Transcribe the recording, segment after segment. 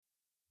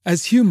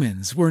As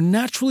humans, we're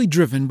naturally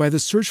driven by the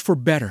search for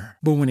better.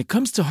 But when it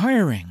comes to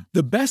hiring,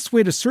 the best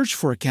way to search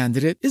for a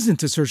candidate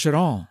isn't to search at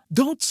all.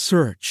 Don't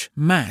search,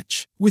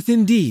 match with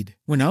Indeed.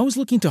 When I was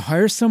looking to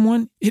hire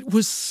someone, it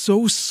was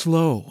so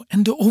slow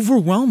and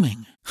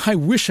overwhelming. I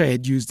wish I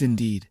had used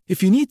Indeed.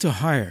 If you need to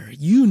hire,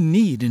 you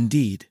need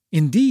Indeed.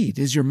 Indeed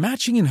is your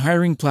matching and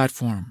hiring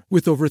platform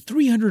with over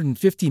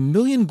 350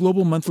 million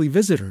global monthly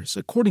visitors,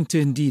 according to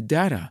Indeed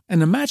data,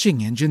 and a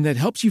matching engine that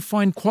helps you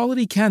find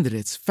quality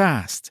candidates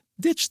fast.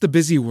 Ditch the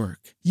busy work.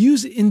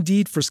 Use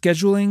Indeed for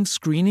scheduling,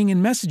 screening,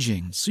 and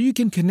messaging so you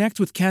can connect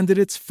with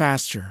candidates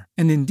faster.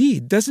 And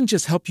Indeed doesn't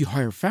just help you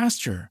hire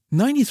faster.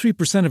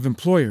 93% of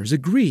employers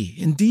agree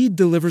Indeed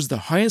delivers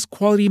the highest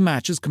quality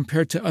matches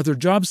compared to other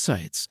job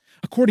sites,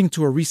 according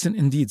to a recent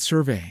Indeed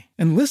survey.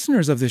 And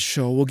listeners of this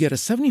show will get a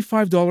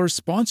 $75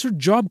 sponsored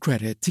job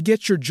credit to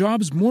get your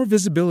jobs more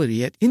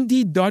visibility at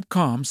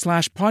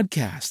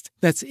Indeed.com/podcast.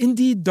 That's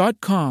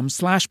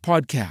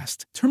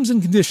Indeed.com/podcast. Terms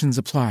and conditions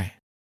apply.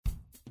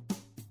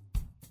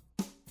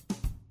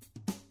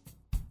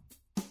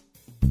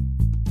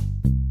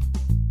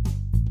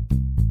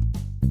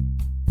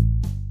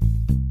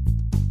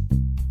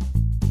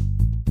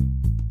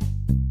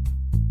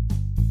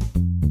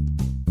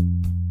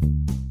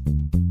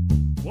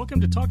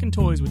 Welcome to Talking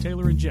Toys with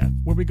Taylor and Jeff,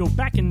 where we go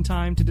back in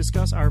time to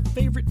discuss our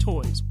favorite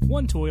toys,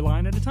 one toy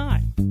line at a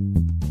time.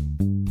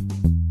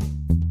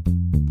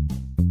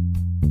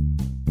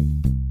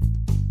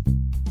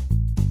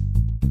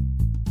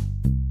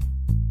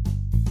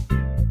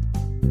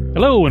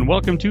 Hello, and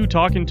welcome to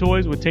Talking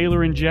Toys with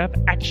Taylor and Jeff,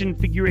 action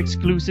figure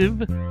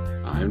exclusive.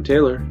 I'm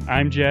Taylor.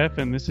 I'm Jeff,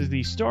 and this is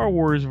the Star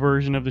Wars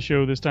version of the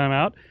show this time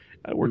out.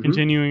 We're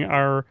continuing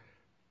our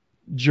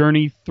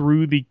journey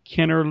through the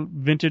Kenner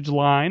vintage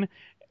line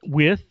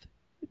with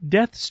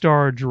Death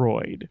Star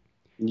Droid.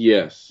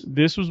 Yes.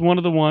 This was one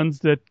of the ones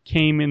that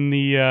came in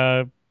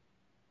the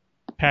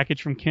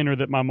package from Kenner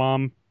that my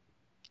mom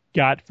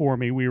got for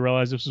me. We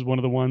realized this was one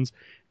of the ones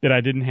that I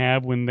didn't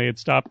have when they had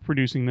stopped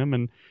producing them.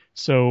 And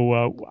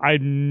so I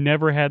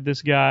never had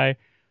this guy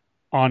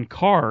on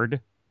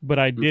card, but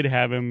I did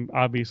have him,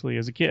 obviously,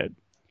 as a kid.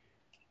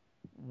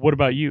 What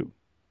about you?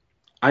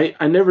 I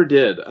never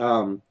did.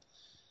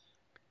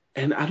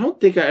 And I don't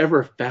think I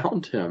ever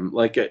found him.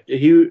 Like,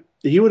 he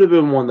would have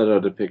been one that I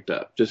would have picked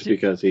up just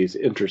because he's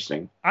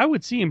interesting. I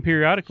would see him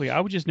periodically. I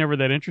was just never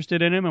that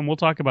interested in him, and we'll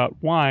talk about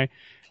why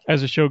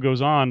as the show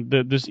goes on.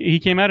 He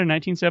came out in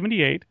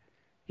 1978.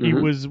 He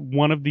was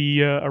one of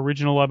the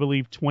original, I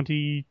believe,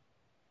 20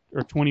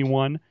 or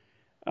 21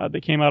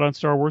 that came out on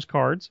Star Wars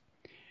cards.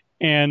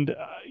 And,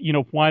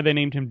 why they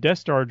named him Death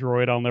Star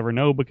Droid, I'll never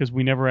know, because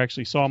we never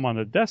actually saw him on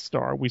the Death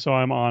Star. We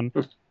saw him on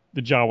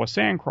the Jawa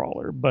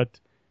Sandcrawler, but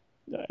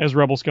as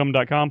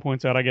RebelScum.com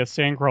points out, I guess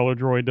Sandcrawler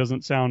Droid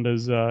doesn't sound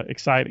as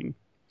exciting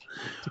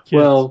to kids.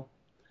 Well,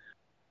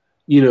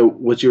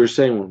 what you were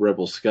saying with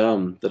Rebel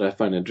Scum that I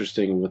find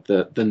interesting with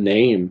the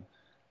name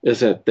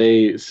is that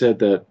they said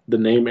that the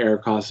name era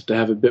caused it to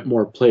have a bit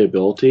more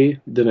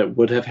playability than it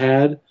would have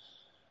had,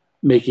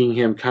 making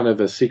him kind of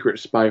a secret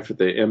spy for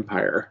the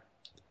Empire.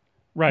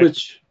 Right.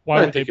 Which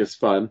I think is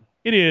fun.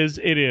 It is,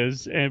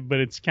 but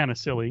it's kind of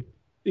silly.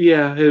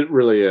 Yeah, it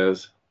really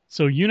is.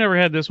 So you never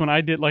had this one.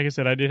 I did, like I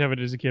said, I did have it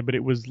as a kid, but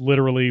it was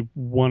literally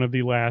one of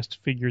the last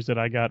figures that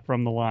I got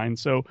from the line.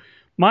 So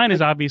mine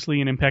is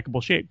obviously in impeccable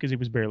shape because it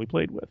was barely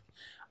played with.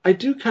 I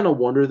do kind of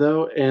wonder,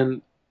 though,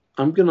 and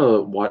I'm going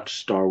to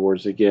watch Star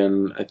Wars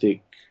again, I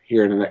think,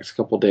 here in the next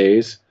couple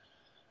days.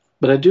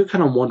 But I do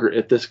kind of wonder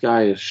if this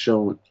guy is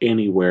shown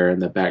anywhere in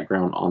the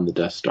background on the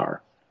Death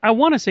Star. I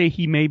want to say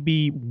he may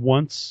be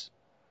once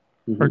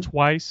or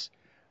twice,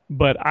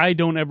 but I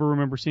don't ever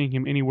remember seeing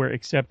him anywhere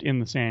except in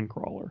the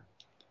Sandcrawler.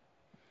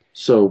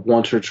 So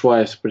once or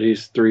twice, but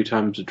he's 3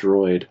 times a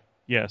droid.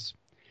 Yes.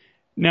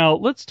 Now,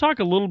 let's talk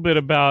a little bit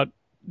about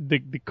the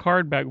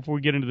card back before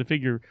we get into the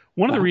figure.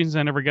 One of the reasons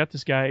I never got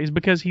this guy is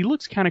because he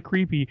looks kind of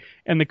creepy,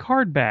 and the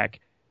card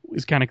back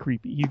is kind of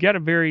creepy. He's got a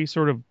very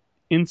sort of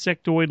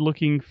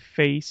insectoid-looking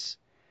face,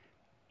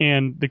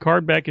 and the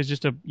card back is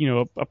just a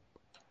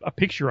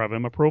picture of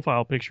him, a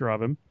profile picture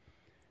of him.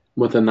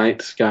 With a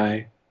night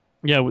sky.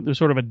 Yeah, with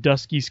sort of a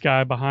dusky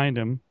sky behind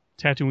him.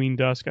 Tatooine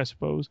dusk, I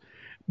suppose.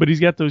 But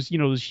he's got those,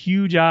 those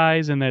huge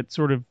eyes and that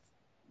sort of,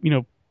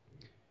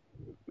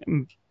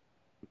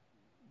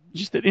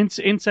 just that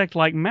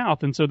insect-like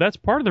mouth. And so that's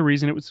part of the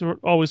reason it would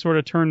always sort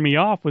of turn me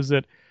off was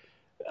that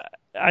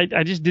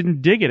I just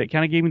didn't dig it. It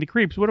kind of gave me the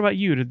creeps. What about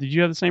you? Did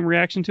you have the same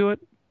reaction to it?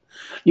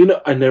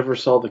 I never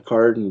saw the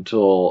card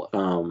until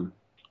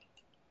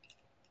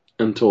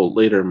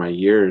later in my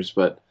years,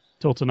 but...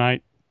 Till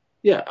tonight?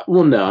 Yeah,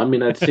 well, no, I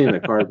mean, I'd seen the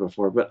card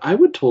before, but I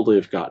would totally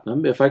have gotten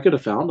him if I could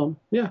have found him,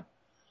 yeah.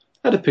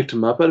 I'd have picked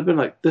him up. I'd have been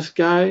like, this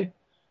guy,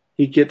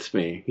 he gets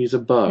me. He's a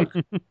bug.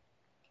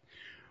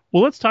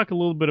 Well, let's talk a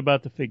little bit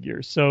about the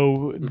figure.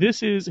 So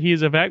he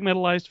is a vac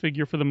metallized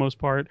figure for the most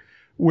part,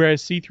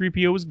 whereas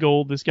C-3PO is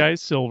gold, this guy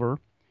is silver.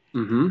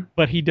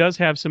 But he does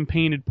have some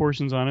painted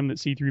portions on him that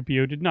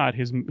C-3PO did not.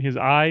 His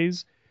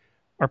eyes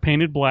are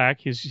painted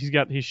black. He's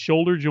got his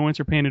shoulder joints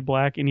are painted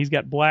black, and he's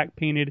got black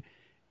painted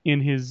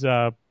in his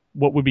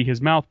what would be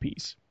his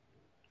mouthpiece.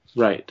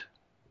 Right.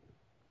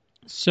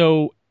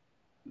 So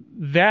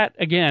that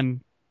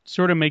again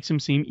sort of makes him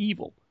seem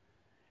evil,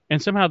 and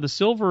somehow the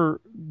silver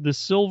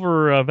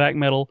vac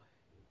metal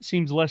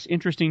seems less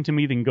interesting to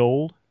me than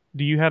gold.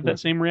 Do you have that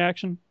same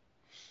reaction?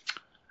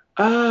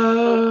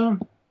 Yeah.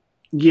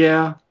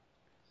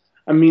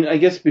 I mean, I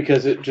guess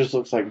because it just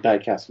looks like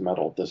die-cast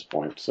metal at this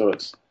point, so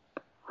it's,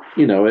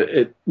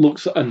 it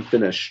looks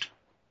unfinished.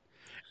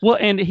 Well,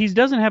 and he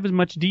doesn't have as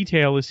much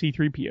detail as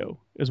C-3PO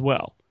as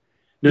well.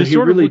 No, this he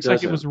sort really of looks doesn't.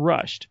 like it was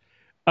rushed.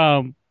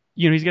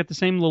 He's got the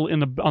same little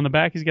on the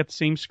back. He's got the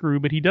same screw,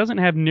 but he doesn't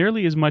have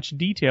nearly as much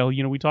detail.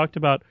 We talked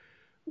about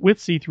with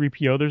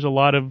C-3PO. There's a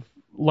lot of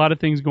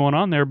things going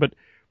on there, but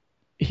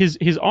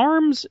his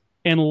arms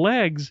and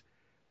legs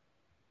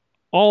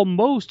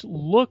almost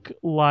look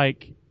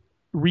like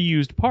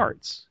reused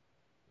parts.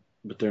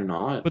 But they're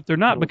not.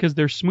 Because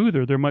they're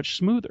smoother. They're much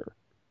smoother.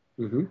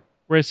 Mm-hmm.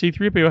 Whereas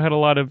C-3PO had a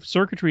lot of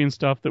circuitry and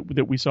stuff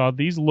that we saw.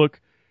 These look...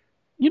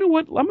 You know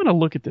what? I'm going to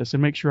look at this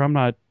and make sure I'm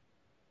not...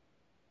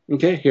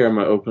 Okay, here I'm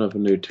going to open up a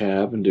new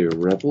tab and do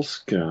Rebel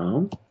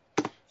Scum.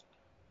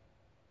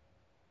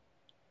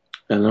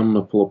 And I'm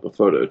going to pull up a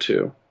photo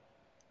too.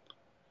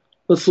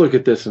 Let's look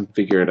at this and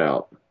figure it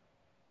out.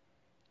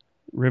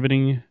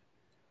 Riveting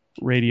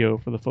radio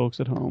for the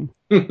folks at home.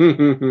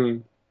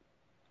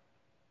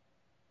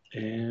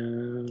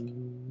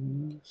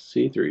 And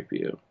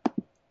C-3PO.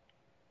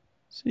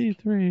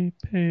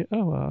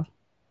 C-3PO.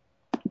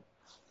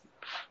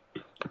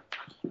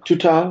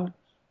 Tuta,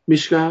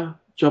 Mishka,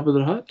 Jabba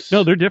the Hutt?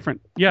 No, they're different.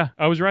 Yeah,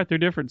 I was right. They're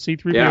different.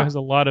 C-3PO has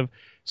a lot of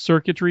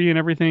circuitry and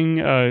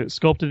everything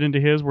sculpted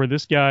into his, where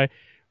this guy...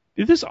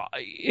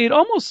 It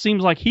almost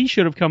seems like he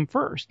should have come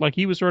first. Like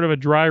he was sort of a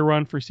dry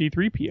run for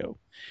C-3PO.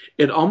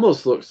 It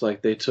almost looks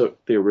like they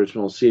took the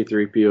original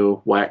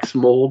C-3PO wax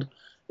mold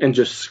and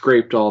just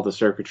scraped all the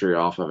circuitry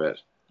off of it.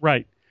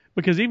 Right.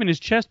 Because even his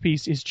chest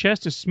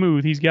is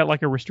smooth. He's got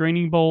like a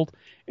restraining bolt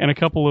and a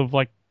couple of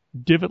like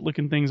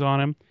divot-looking things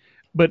on him.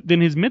 But then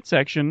his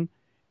midsection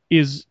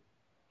he's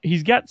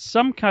got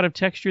some kind of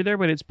texture there,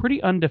 but it's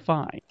pretty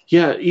undefined.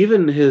 Yeah,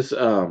 even his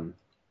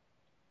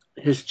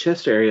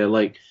chest area,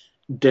 like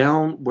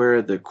down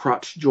where the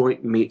crotch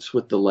joint meets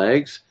with the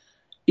legs,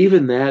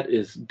 even that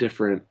is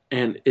different,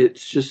 and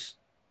it's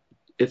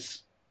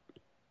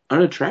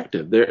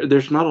unattractive.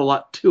 There's not a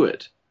lot to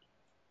it.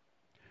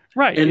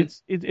 Right, and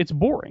it's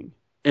boring.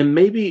 And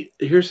maybe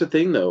here's the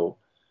thing though,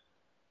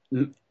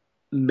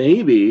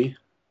 maybe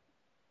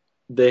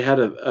they had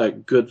a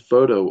good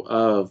photo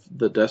of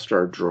the Death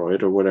Star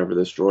droid or whatever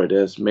this droid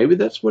is. Maybe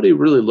that's what he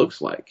really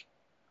looks like.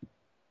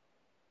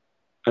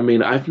 I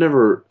mean, I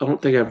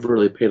don't think I've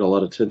really paid a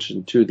lot of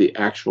attention to the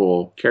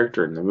actual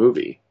character in the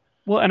movie.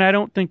 Well, and I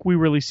don't think we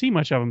really see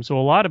much of him, so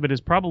a lot of it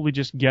is probably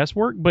just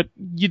guesswork, but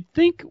you'd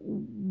think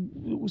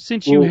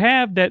since you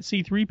have that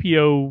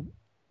C-3PO...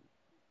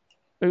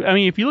 I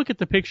mean, if you look at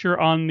the picture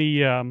on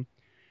the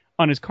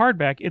on his card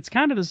back, it's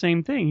kind of the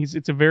same thing.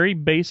 It's a very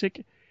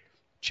basic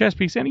chest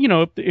piece, and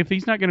if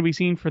he's not going to be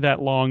seen for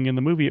that long in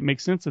the movie, it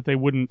makes sense that they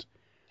wouldn't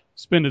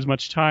spend as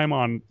much time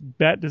on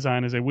that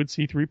design as they would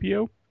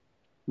C-3PO.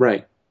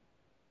 Right.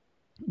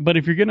 But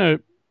if you're going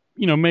to,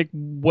 make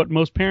what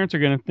most parents are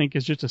going to think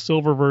is just a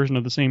silver version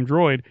of the same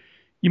droid,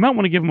 you might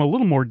want to give them a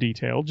little more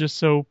detail, just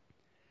so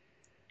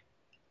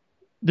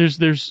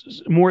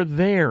there's more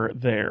there.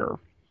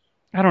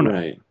 I don't know.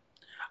 Right.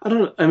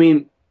 I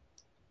mean,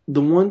 the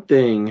one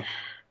thing,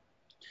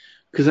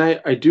 because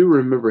I do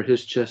remember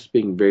his chest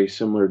being very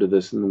similar to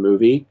this in the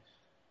movie.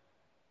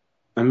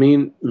 I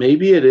mean,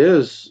 maybe it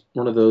is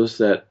one of those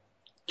that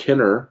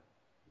Kenner,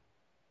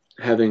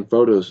 having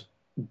photos,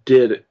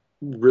 did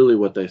really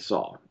what they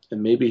saw.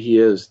 And maybe he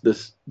is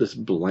this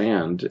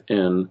bland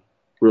in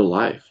real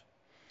life.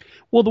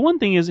 Well, the one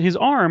thing is his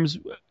arms,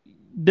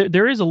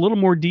 there is a little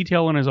more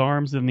detail on his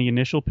arms than the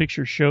initial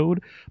picture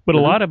showed, but a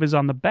lot of it is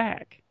on the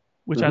back,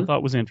 which I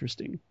thought was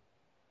interesting.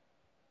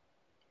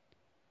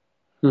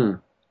 Do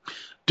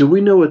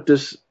we know what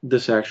this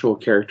actual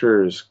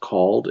character is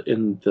called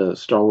in the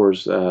Star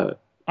Wars?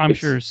 I'm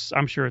sure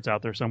it's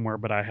out there somewhere,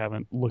 but I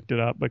haven't looked it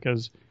up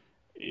because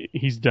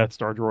he's Death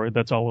Star droid.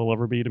 That's all he'll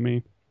ever be to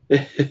me.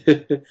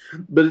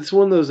 But it's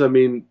one of those. I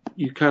mean,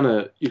 you kind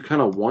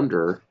of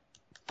wonder,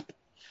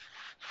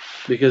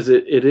 because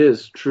it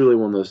is truly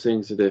one of those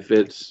things that if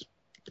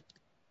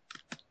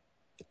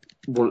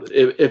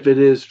it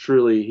is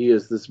truly he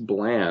is this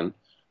bland,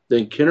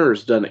 then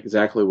Kenner's done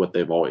exactly what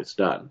they've always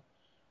done,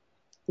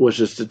 which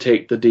is to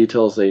take the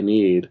details they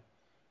need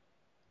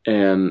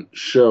and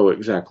show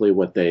exactly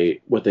what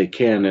they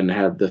can and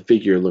have the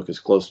figure look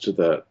as close to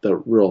the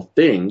real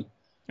thing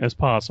as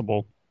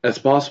possible,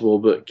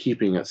 but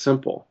keeping it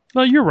simple.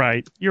 Well, you're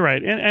right.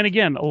 And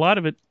again, a lot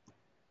of it,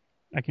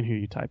 I can hear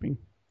you typing.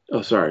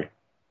 Oh, sorry.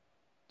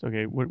 It's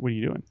okay. What are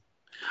you doing?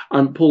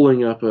 I'm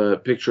pulling up a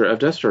picture of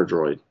Death Star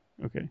droid.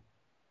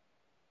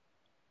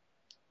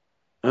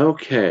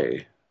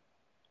 Okay.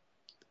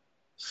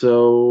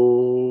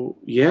 So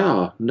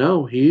yeah,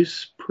 no,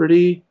 he's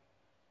pretty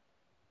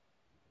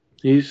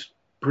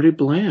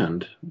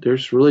bland.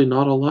 There's really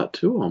not a lot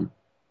to him.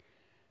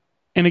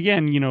 And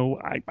again,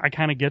 I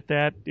kind of get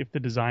that if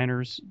the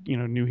designers,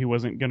 knew he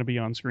wasn't going to be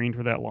on screen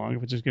for that long,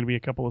 if it's just going to be a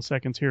couple of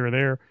seconds here or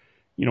there,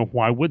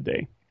 why would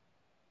they?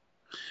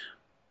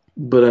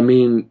 But I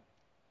mean,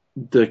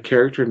 the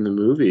character in the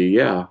movie,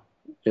 yeah,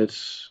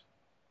 it's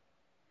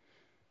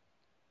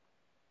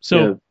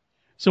So, yeah,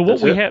 so what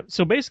that's we it. have,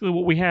 so basically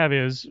what we have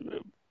is,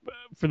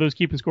 for those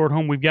keeping score at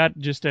home, we've got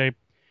just a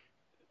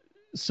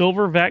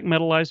silver vac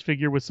metallized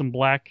figure with some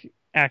black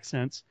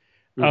accents.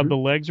 Hmm. The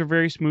legs are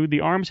very smooth. The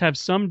arms have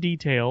some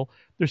detail.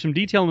 There's some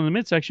detail in the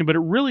midsection, but it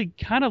really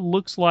kind of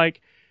looks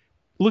like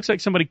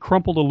somebody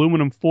crumpled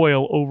aluminum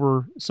foil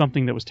over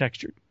something that was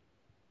textured.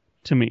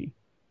 To me,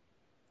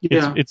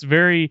 Yeah, it's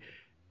very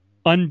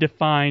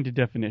undefined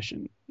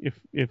definition. If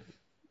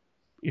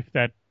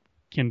that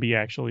can be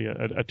actually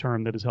a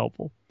term that is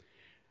helpful.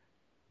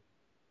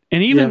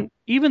 And yeah,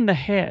 even the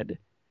head,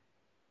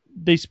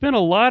 they spent a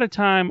lot of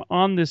time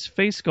on this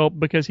face sculpt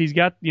because he's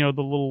got the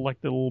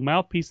little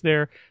mouthpiece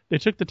there. They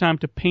took the time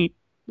to paint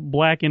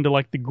black into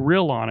like the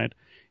grill on it,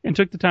 and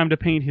took the time to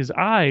paint his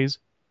eyes.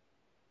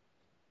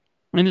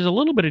 And there's a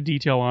little bit of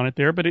detail on it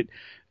there,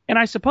 and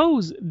I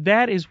suppose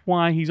that is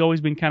why he's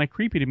always been kind of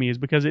creepy to me, is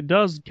because it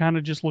does kind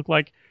of just look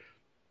like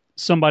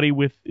somebody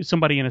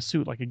in a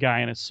suit, like a guy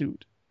in a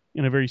suit,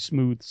 in a very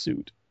smooth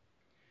suit.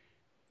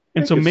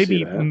 And I so could see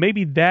maybe that.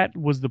 maybe that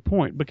was the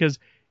point, because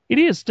it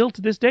is still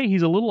to this day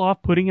he's a little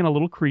off-putting and a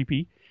little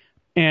creepy.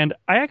 And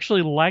I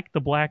actually like the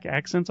black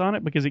accents on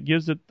it because it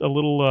gives it a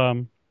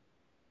little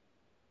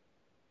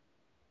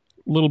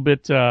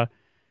bit of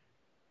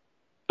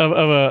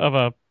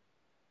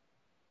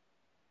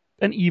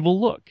an evil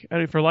look,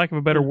 for lack of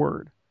a better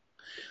word.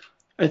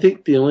 I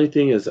think the only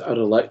thing is I'd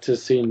have liked to have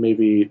seen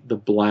maybe the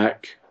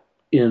black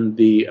in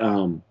the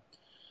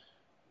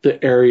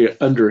area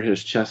under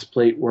his chest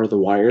plate where the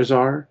wires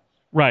are.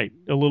 Right,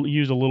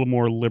 used a little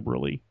more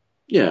liberally.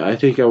 Yeah, I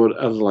think I'd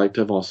like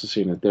to have also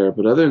seen it there.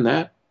 But other than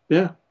that,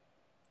 yeah,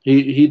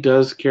 he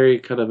does carry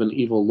kind of an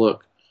evil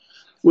look,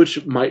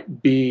 which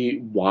might be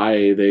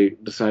why they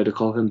decided to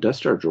call him Death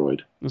Star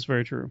Droid. That's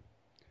very true.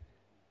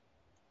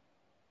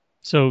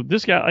 So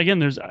this guy, again,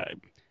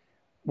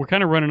 we're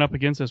kind of running up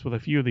against this with a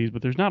few of these,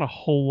 but there's not a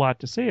whole lot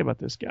to say about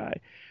this guy.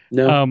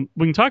 No,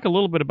 We can talk a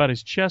little bit about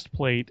his chest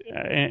plate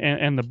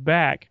and the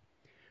back.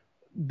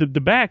 The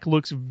back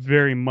looks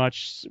very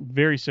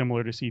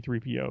similar to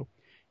C-3PO.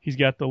 He's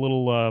got the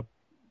little,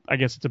 I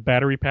guess it's a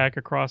battery pack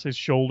across his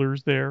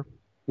shoulders there.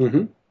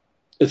 hmm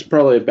it's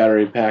probably a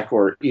battery pack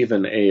or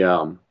even a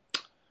uh,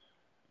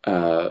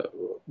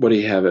 what do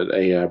you have it?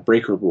 A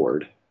breaker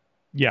board.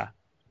 Yeah,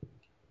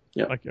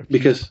 Yeah, like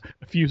because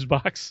a fuse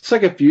box. it's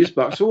like a fuse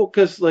box. Well,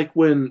 because like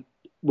when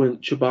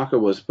Chewbacca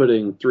was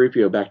putting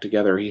 3PO back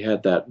together, he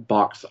had that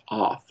box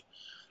off,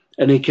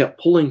 and he kept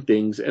pulling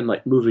things and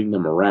like moving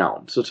them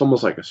around. So it's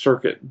almost like a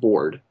circuit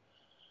board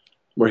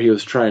where he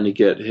was trying to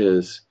get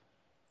his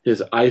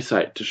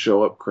eyesight to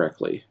show up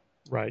correctly.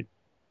 Right.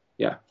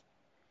 Yeah.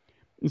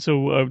 And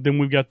so then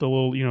we've got the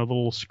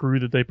little screw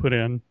that they put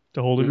in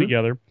to hold him Hmm.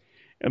 together,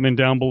 and then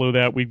down below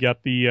that we've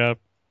got the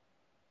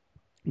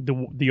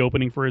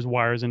opening for his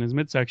wires in his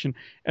midsection,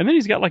 and then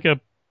he's got like I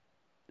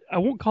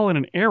won't call it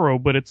an arrow,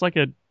 but it's like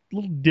a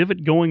little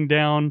divot going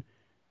down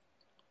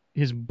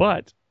his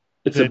butt.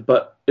 It's a That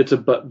butt. It's a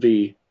butt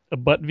V. A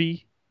butt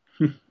V.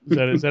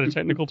 Is that a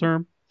technical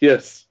term?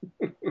 Yes.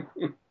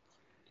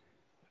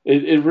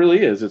 It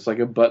really is. It's like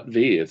a butt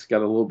V. It's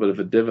got a little bit of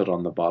a divot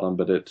on the bottom,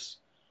 but it's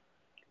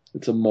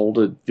a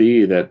molded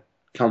V that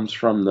comes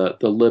from the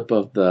lip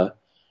of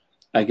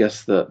I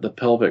guess the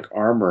pelvic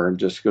armor and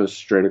just goes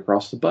straight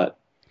across the butt.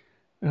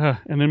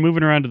 And then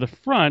moving around to the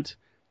front,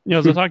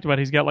 as I talked about,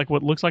 he's got like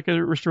what looks like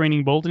a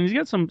restraining bolt, and he's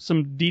got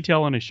some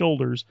detail on his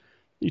shoulders,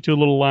 two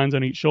little lines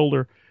on each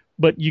shoulder.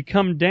 But you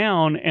come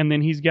down, and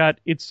then he's got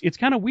it's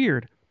kind of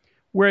weird.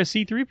 Whereas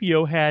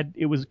C-3PO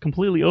it was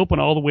completely open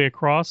all the way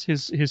across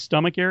his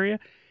stomach area.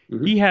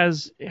 Hmm. He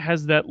has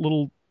that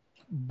little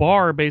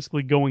bar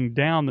basically going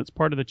down that's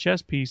part of the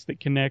chest piece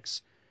that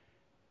connects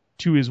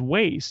to his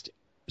waist.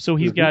 So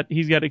he's got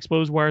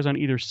exposed wires on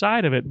either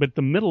side of it, but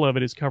the middle of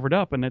it is covered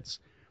up, and it's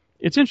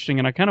interesting,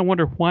 and I kind of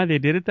wonder why they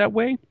did it that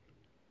way.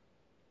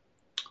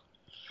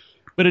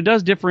 But it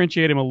does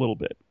differentiate him a little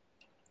bit.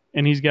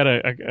 And he's got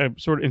a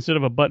sort of, instead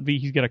of a butt V,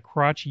 he's got a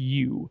crotch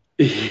U.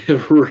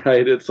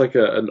 Right. It's like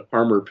an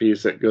armor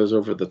piece that goes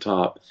over the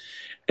top.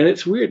 And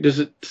it's weird. Does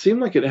it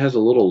seem like it has a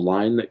little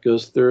line that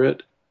goes through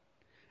it?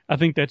 I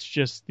think that's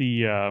just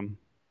the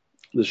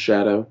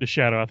shadow. the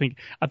shadow. I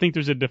think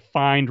there's a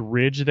defined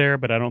ridge there,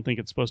 but I don't think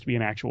it's supposed to be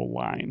an actual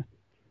line.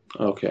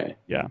 Okay.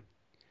 Yeah.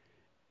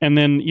 And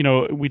then,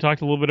 we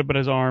talked a little bit about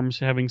his arms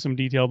having some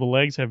detail. The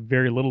legs have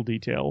very little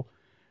detail,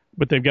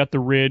 but they've got the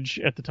ridge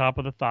at the top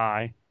of the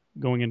thigh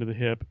going into the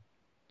hip.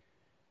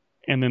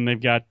 And then they've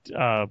got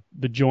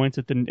the joints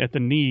at the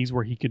knees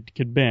where he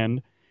could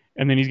bend.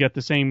 And then he's got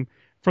the same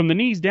from the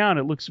knees down.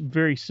 It looks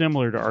very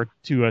similar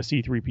to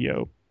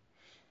C-3PO.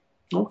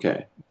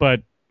 Okay.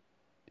 But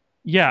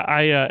yeah,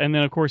 and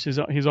then of course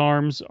his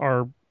arms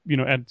are,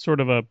 at sort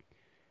of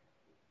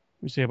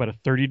we say about a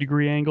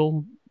 30-degree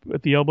angle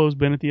at the elbows,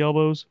 bent at the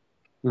elbows,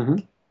 hmm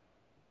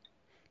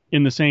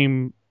in the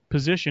same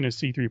position as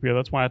C-3PO.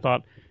 That's why I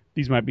thought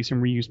these might be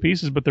some reused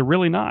pieces, but they're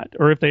really not.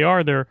 Or if they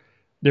are,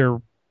 they're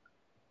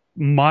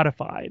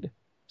modified.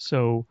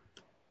 So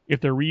if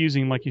they're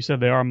reusing, like you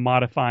said, they are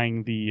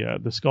modifying the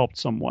sculpt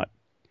somewhat.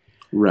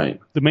 Right.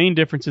 The main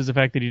difference is the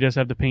fact that he does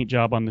have the paint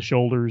job on the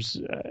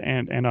shoulders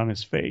and on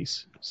his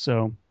face.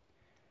 So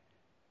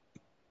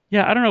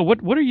yeah, I don't know.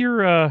 What are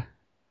your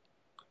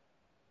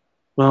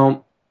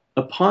Well,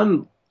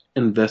 upon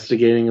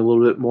investigating a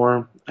little bit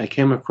more, I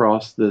came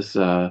across this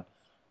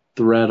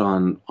thread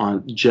on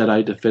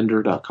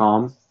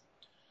JediDefender.com,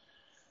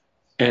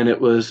 and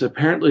it was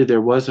apparently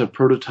there was a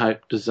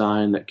prototype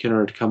design that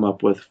Kenner had come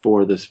up with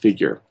for this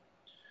figure.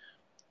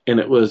 And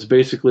it was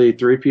basically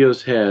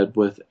 3PO's head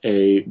with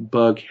a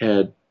bug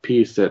head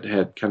piece that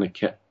had kind of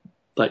kit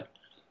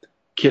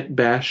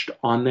bashed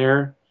on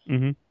there.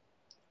 Mm-hmm.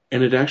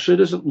 And it actually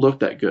doesn't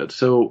look that good.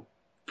 So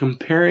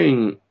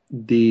comparing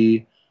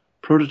the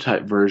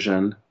prototype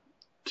version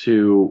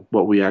to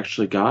what we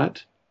actually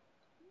got,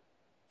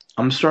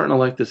 I'm starting to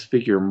like this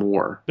figure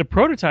more. The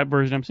prototype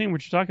version, I'm seeing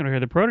what you're talking about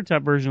here. The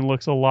prototype version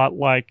looks a lot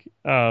like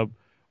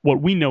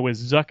what we know as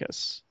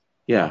Zuckuss.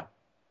 Yeah.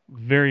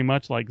 Very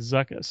much like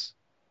Zuckuss.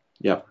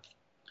 Yep.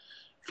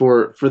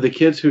 For the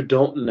kids who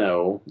don't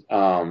know,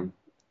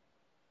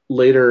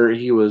 later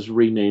he was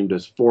renamed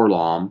as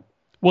 4-LOM.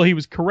 Well, he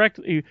was correct.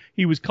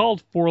 He was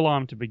called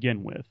 4-LOM to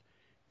begin with.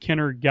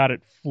 Kenner got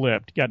it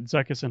flipped, got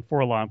Zuckuss and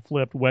 4-LOM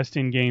flipped. West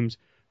End Games,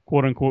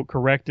 quote unquote,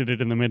 corrected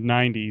it in the mid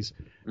 '90s,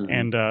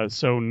 and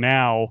so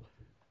now,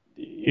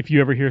 if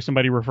you ever hear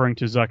somebody referring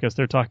to Zuckuss,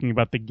 they're talking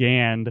about the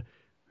Gand,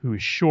 who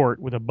is short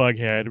with a bug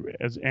head,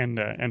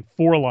 and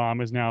 4-LOM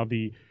is now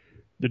the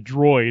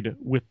droid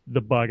with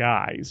the bug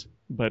eyes.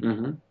 But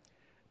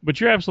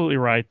you're absolutely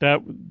right.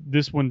 That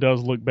this one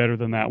does look better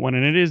than that one,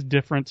 and it is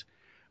different,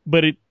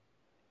 but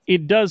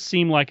it does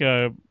seem like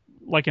an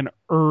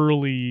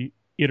early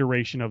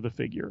iteration of the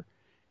figure.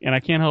 And I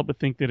can't help but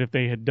think that if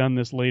they had done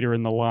this later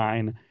in the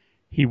line,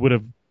 he would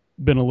have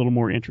been a little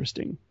more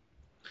interesting.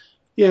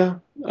 Yeah,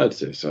 I'd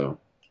say so.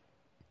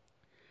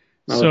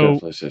 I would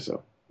definitely say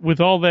so.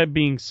 With all that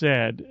being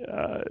said,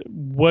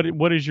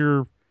 what is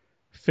your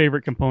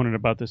favorite component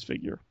about this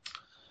figure?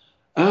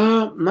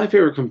 My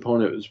favorite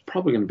component is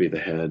probably going to be the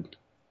head.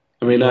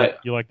 I mean,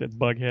 you like that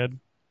bug head?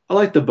 I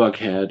like the bug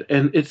head,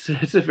 and it's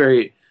a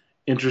very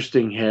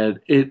interesting head.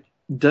 It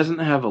doesn't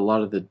have a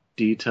lot of the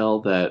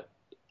detail that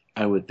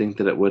I would think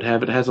that it would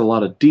have. It has a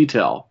lot of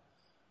detail,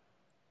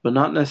 but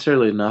not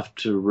necessarily enough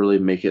to really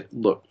make it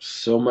look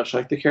so much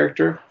like the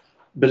character.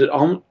 But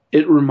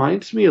it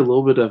reminds me a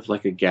little bit of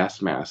like a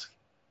gas mask.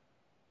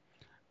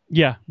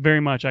 Yeah,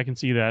 very much. I can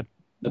see that.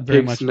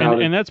 Very much,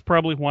 and that's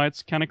probably why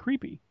it's kind of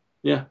creepy.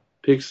 Yeah,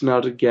 pig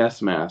snouted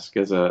gas mask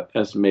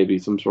as maybe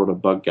some sort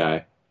of bug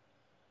guy.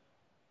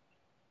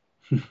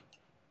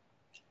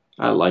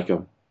 I like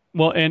him.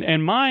 Well,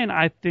 and mine,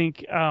 I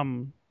think,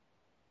 I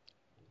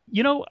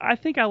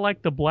think I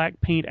like the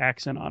black paint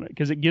accent on it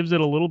because it gives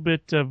it a little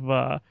bit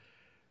of.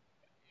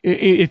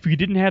 If you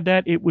didn't have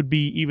that, it would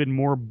be even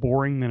more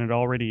boring than it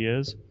already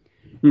is.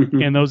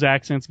 And those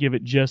accents give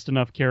it just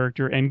enough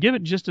character and give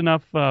it just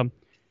enough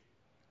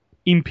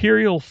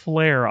imperial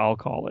flair, I'll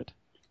call it.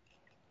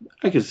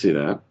 I can see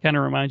that. Kind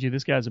of reminds you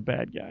this guy's a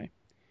bad guy.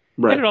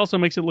 Right. And it also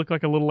makes it look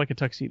like a little like a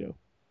tuxedo.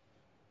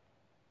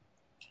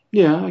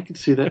 Yeah, I can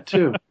see that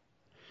too.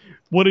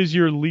 What is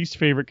your least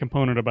favorite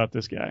component about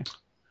this guy?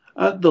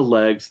 The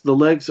legs. The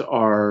legs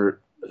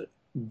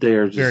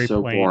they're just very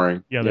so plain.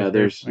 boring. Yeah,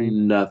 there's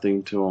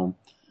nothing to them.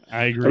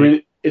 I agree. I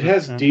mean, it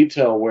has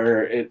detail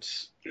where it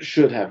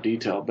should have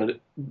detail,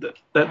 but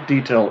that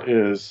detail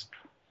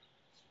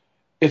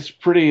it's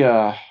pretty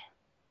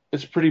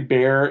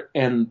bare,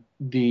 and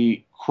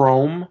the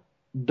chrome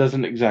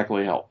doesn't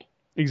exactly help.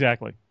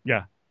 Exactly.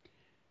 Yeah.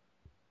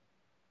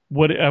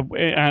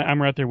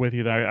 I'm right there with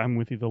you. I'm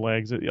with you. The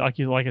legs,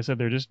 like I said,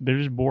 they're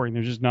just boring.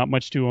 There's just not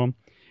much to them,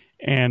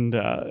 and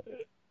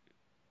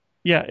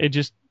it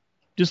just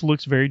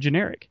looks very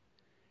generic.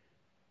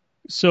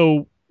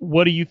 So,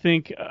 what do you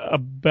think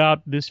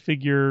about this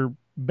figure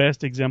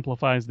best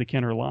exemplifies the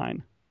Kenner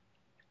line?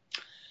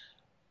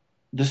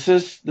 This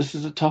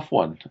is a tough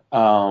one.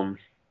 I've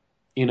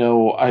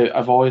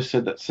always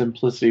said that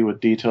simplicity with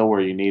detail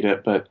where you need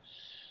it, but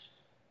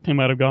they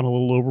might have gone a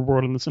little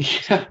overboard on the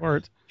simplicity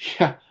part.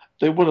 Yeah.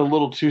 They went a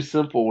little too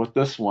simple with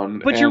this one.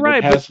 But you're right.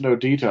 It has no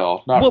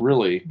detail. Not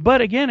really. But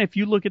again, if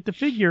you look at the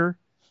figure,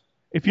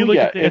 at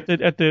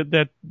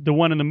the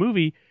one in the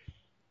movie,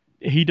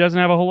 he doesn't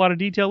have a whole lot of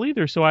detail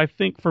either. So I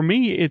think for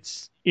me,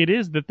 it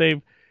is that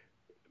they've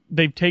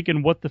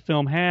taken what the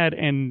film had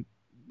and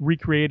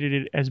recreated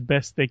it as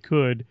best they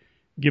could,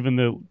 given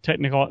the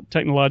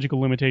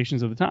technological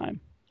limitations of the time.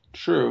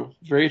 True,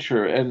 very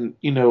true. And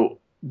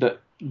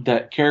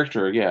that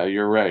character, yeah,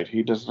 you're right.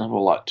 He doesn't have a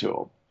lot to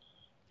him.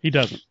 He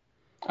doesn't.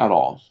 At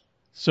all.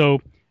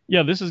 So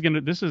Yeah, this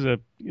is a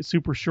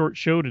super short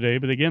show today,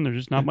 but again, there's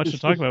just not much to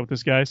talk about with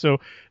this guy. So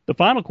the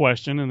final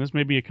question, and this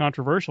may be a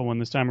controversial one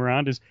this time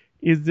around,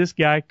 is this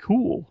guy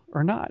cool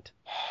or not?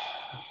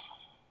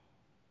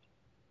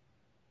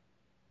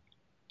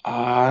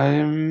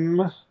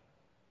 I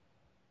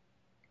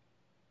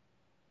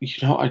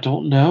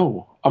don't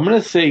know. I'm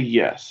going to say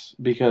yes,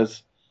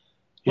 because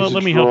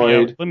let me help you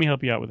out. Let me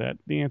help you out with that.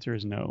 The answer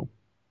is no.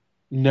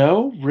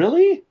 No?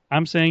 Really?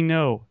 I'm saying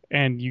no.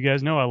 And you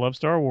guys know I love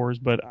Star Wars,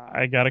 but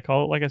I got to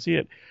call it like I see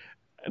it.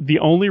 The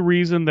only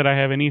reason that I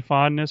have any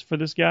fondness for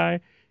this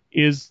guy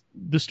is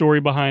the story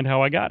behind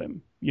how I got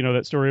him. You know,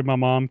 that story of my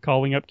mom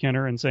calling up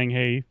Kenner and saying,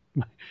 hey,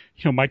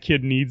 my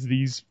kid needs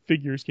these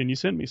figures. Can you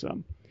send me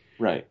some?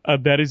 Right.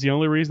 That is the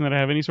only reason that I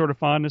have any sort of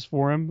fondness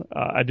for him.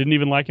 I didn't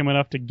even like him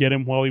enough to get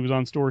him while he was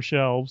on store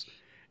shelves.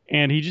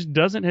 And he just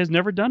has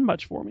never done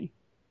much for me.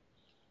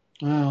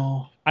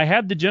 Well, I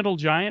had the Gentle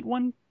Giant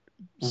one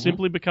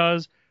simply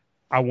because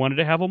I wanted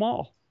to have them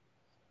all.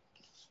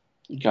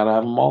 You got to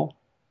have them all?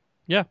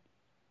 Yeah.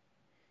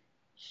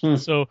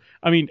 So,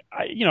 I mean,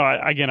 I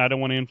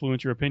don't want to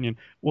influence your opinion.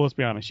 Well, let's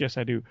be honest. Yes,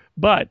 I do.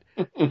 But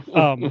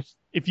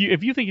if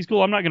you think he's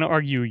cool, I'm not going to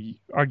argue you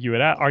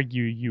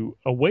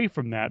away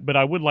from that. But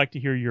I would like to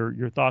hear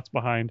your thoughts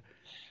behind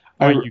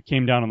why you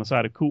came down on the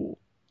side of cool.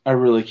 I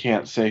really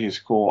can't say he's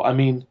cool. I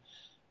mean,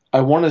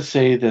 I want to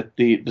say that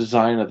the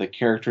design of the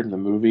character in the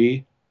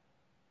movie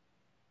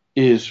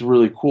is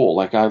really cool.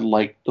 Like, I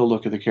like the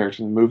look of the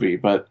character in the movie,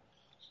 but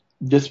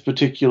this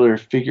particular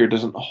figure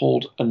doesn't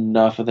hold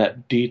enough of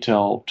that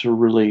detail to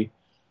really,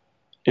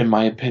 in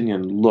my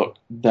opinion, look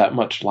that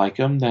much like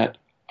him that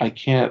I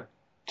can't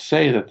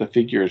say that the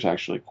figure is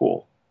actually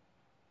cool.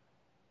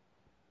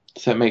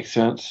 Does that make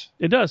sense?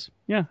 It does.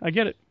 Yeah, I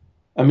get it.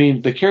 I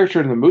mean, the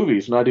character in the movie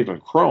is not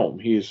even chrome.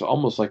 He's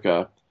almost like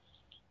a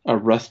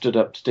rusted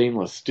up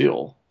stainless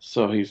steel.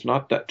 So he's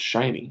not that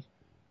shiny.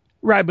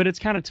 Right, but it's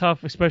kind of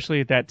tough,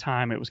 especially at that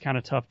time. It was kind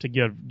of tough to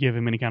give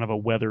him any kind of a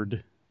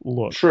weathered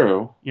look.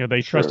 True. You know,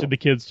 they trusted the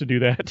kids to do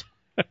that.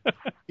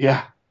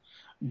 Yeah.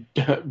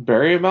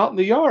 Bury him out in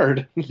the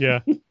yard.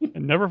 Yeah.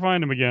 And never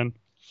find him again.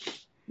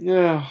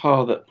 Yeah.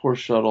 Oh, that poor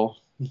shuttle.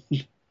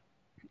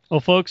 Well,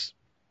 folks,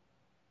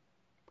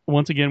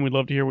 once again, we'd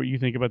love to hear what you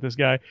think about this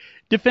guy.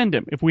 Defend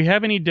him. If we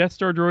have any Death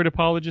Star droid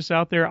apologists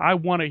out there, I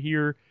want to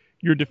hear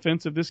your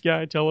defense of this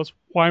guy. Tell us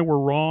why we're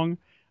wrong.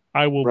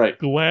 I will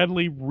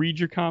gladly read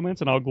your comments,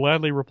 and I'll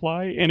gladly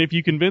reply. And if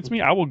you convince me,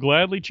 I will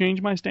gladly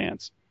change my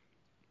stance.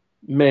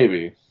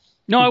 Maybe.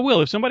 No, I will.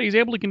 If somebody's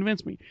able to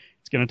convince me.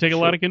 It's going to take a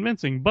lot of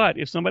convincing, but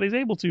if somebody's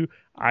able to,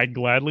 I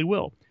gladly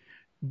will.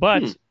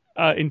 But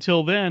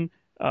until then,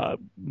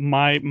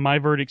 my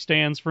verdict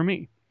stands for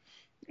me.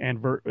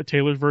 And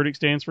Taylor's verdict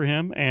stands for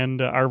him,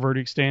 and our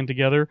verdicts stand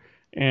together.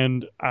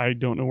 And I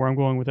don't know where I'm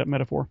going with that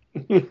metaphor.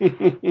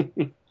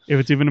 If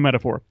it's even a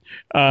metaphor.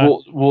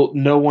 Well,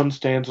 no one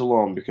stands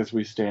alone because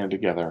we stand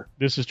together.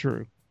 This is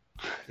true.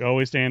 We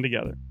always stand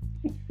together.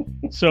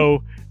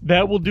 So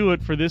that will do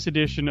it for this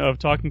edition of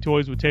Talking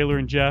Toys with Taylor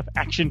and Jeff,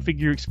 action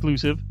figure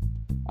exclusive.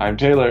 I'm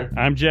Taylor.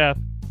 I'm Jeff.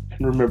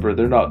 And remember,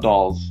 they're not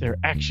dolls. They're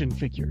action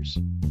figures.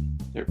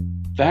 They're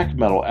vac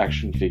metal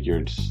action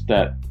figures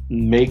that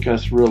make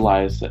us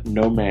realize that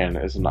no man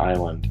is an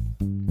island.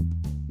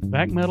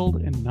 Vac metaled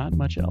and not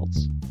much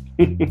else.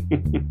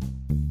 Good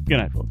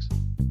night, folks.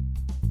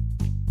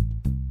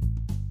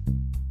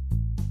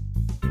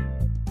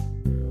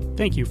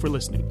 Thank you for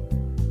listening.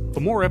 For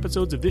more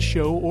episodes of this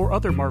show or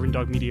other Marvin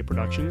Dog Media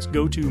productions,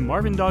 go to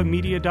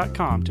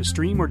marvindogmedia.com to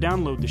stream or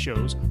download the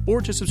shows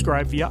or to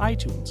subscribe via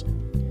iTunes.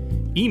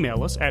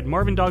 Email us at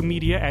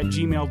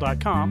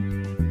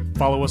marvindogmedia@gmail.com.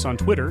 Follow us on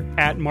Twitter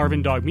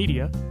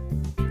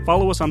 @marvindogmedia.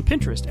 Follow us on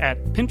Pinterest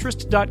at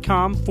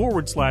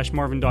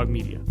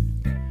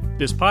pinterest.com/marvindogmedia.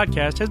 This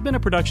podcast has been a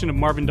production of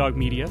Marvin Dog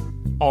Media,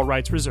 all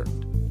rights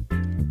reserved.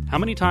 How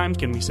many times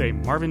can we say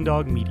Marvin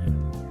Dog Media?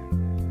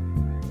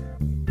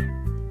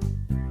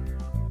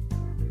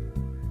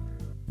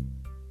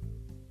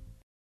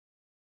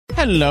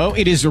 Hello,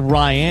 it is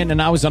Ryan,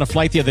 and I was on a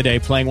flight the other day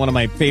playing one of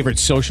my favorite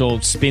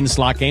social spin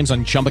slot games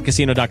on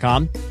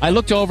ChumbaCasino.com. I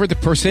looked over at the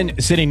person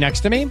sitting next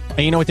to me, and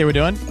you know what they were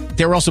doing?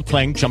 They were also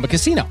playing Chumba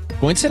Casino.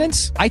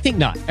 Coincidence? I think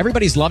not.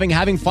 Everybody's loving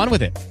having fun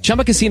with it.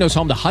 Chumba Casino is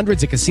home to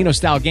hundreds of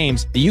casino-style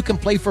games that you can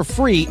play for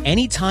free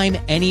anytime,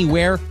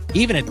 anywhere,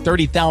 even at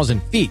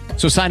 30,000 feet.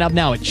 So sign up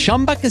now at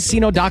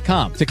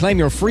ChumbaCasino.com to claim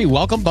your free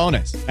welcome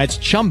bonus. That's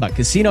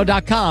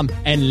ChumbaCasino.com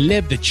and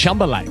live the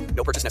Chumba life.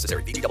 No purchase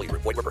necessary. VGW.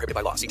 Void where prohibited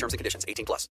by law. See terms and conditions. 18+.